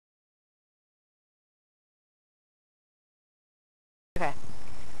Okay.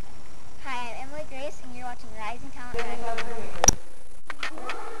 Hi, I'm Emily Grace, and you're watching Rising Talent. A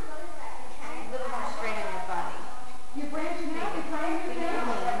little more straight in your body. You're branching out and trying to do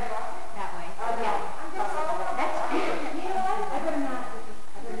That way. Yeah. That's good. You know what? I better not.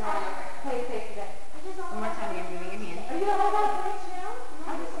 Play it safe today. One more time, you're moving your hand. Are you all about branch now?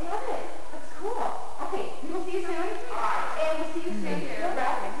 I just love it. That's cool. Okay, we will see you soon. And we'll see you soon.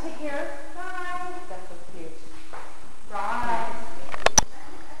 Take care. Bye. That's so cute. Bye.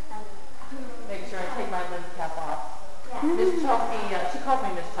 Make sure I take my lens cap off. Miss Chelsea, she calls me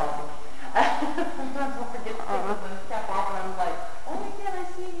Miss Chelsea. Sometimes I'll forget to take the lens cap off and I'm like, oh my God, I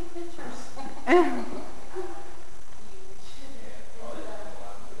see any pictures.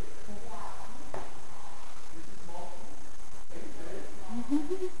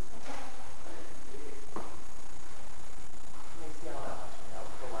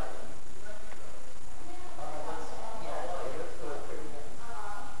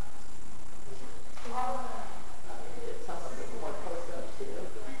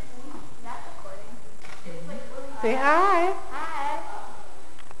 Say hi. Hi.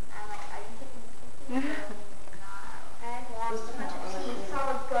 I'm like, are you taking pictures? I lost a bunch of teeth.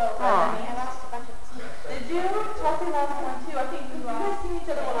 Solid gold. I lost a bunch of teeth. Did you? Chelsea lost one too. I think you guys seen each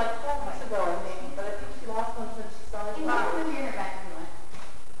other like 4 weeks ago, maybe, but I think she lost one since she started. You want to hear her back if you want.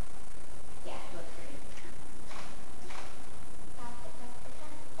 Yeah, it looks great.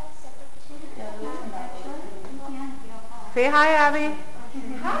 Say hi, Abby.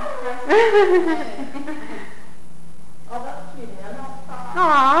 Hi. Oh, that's cute, man.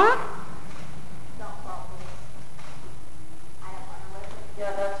 Aww. Don't fall, please. I don't want to listen.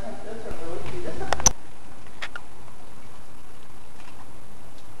 Yeah, those are really cute. This is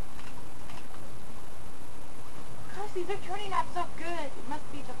gosh, these are turning out so good. It must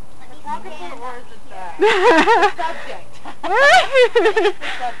be the photographer or is it the subject? The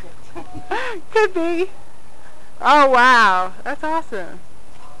subject. Could be. Oh, wow. That's awesome.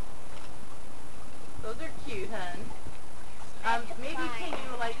 Those are cute, hun. Maybe can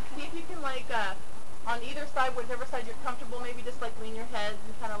you like see if you can like on either side, whichever side you're comfortable, maybe just like lean your head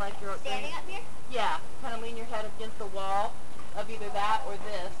and kind of like you're Standing up here? Yeah, kind of lean your head against the wall of either that or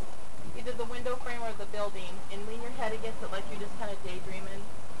this, either the window frame or the building, and lean your head against it like you're just kind of daydreaming.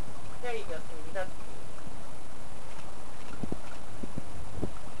 There you go, Cindy. That's cute.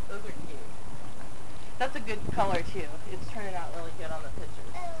 Those are cute. That's a good color too. It's turning out really good on the pictures.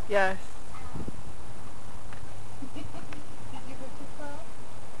 Yes. Did you go too far?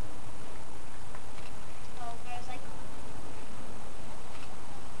 Oh, there's like...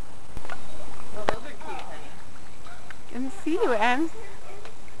 Well, those are cute, honey. Good to see you, Em.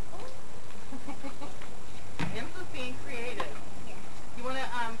 Em's was being creative. You want to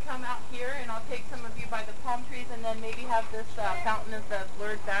come out here and I'll take some of you by the palm trees and then maybe have this fountain as the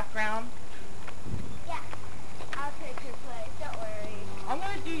blurred background? Yeah. I'll take your place. Don't worry. I'm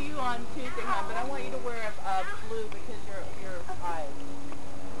going to do you on Tuesday, hon, but I want you to wear blue because your eyes.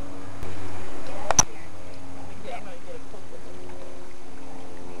 I'm going to get a close look at you.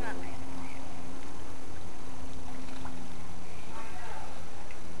 Not my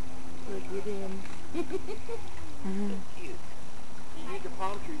Look at him. So cute. You need the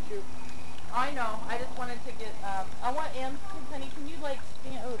palm tree too. I know. I just wanted to get, I want Em, honey, can you like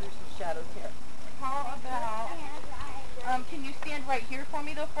stand, oh, there's some shadows here. How about, can you stand right here for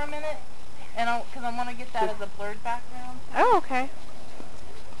me though for a minute? And because I want to get that as a blurred background. Oh, okay.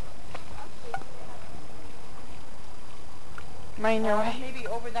 Mine your way. Maybe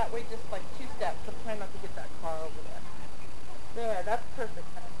over that way, just like 2 steps. I'm trying not to get that car over there. There, that's perfect,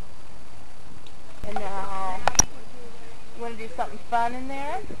 honey. And now, you want to do something fun in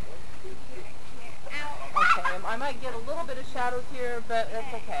there? Okay, I might get a little bit of shadows here, but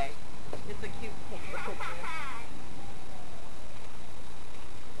that's okay. It's a cute picture.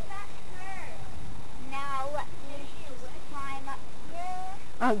 Now let me climb up here.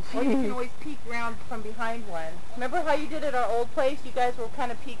 Oh, Or you can geez. always peek around from behind one. Remember how you did at our old place? You guys were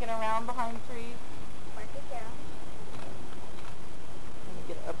kind of peeking around behind trees. Work it down. Let me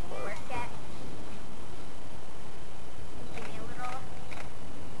get up close. Work it. Give me a little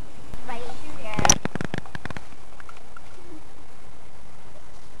right here.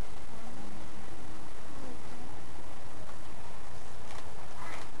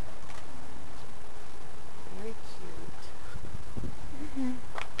 Very cute.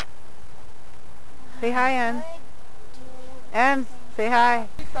 Say hi, Em. Em, say hi.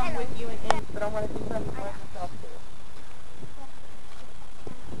 Do some with you and Em, but I want to do some for myself too.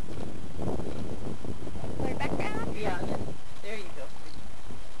 Blur background. Yeah, and then, there you go.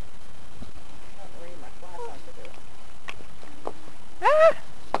 I'm wearing my glass on to do it.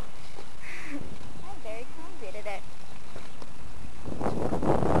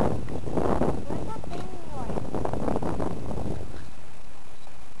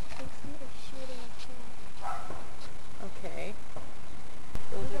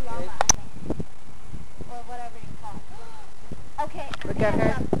 get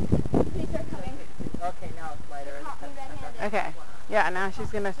her? Police are coming. Okay, now it's lighter. Caught me red-handed. Okay. Yeah, now she's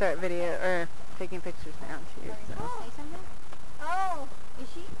gonna start taking pictures now too. So. Say something? Oh, is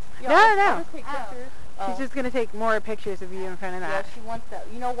she? No. I'll just take Oh. pictures. She's just gonna take more pictures of you in front of Yeah, that. she wants that.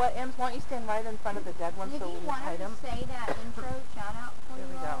 You know what, Ems? Why don't you stand right in front of the dead one If so you we can want hide her him? to say that intro shout out for There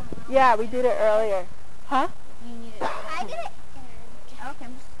you we go. all, Yeah, we did it earlier. Huh? you need it. I did it. Okay,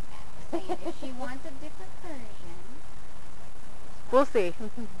 I'm just saying, if she wants a different version. We'll see.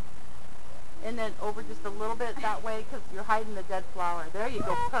 And then over just a little bit that way because you're hiding the dead flower. There you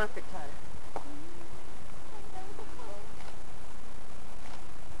go. Perfect, honey.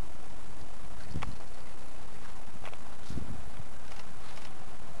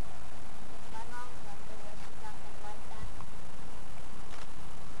 My mom's done videos, she's not gonna like that.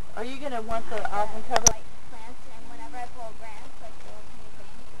 Are you going to want the album cover? Like plants, and whenever I pull grants, like little tiny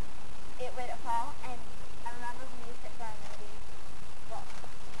things, it would fall, and I remember we used it for our movie. Well,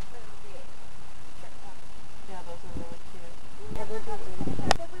 for the movie. Yeah, those are really cute. Yeah, those are really cute. I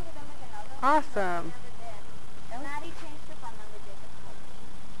think we were done with another one, Awesome. but we never did. Maddie changed up on them with Jacob told me.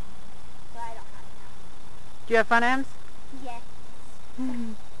 So I don't have it now. Do you have fun, Ems? Yes.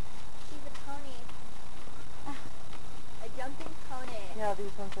 She's a pony. A jumping pony. Yeah,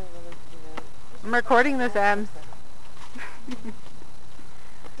 these ones are really cute. I'm recording this, Ems.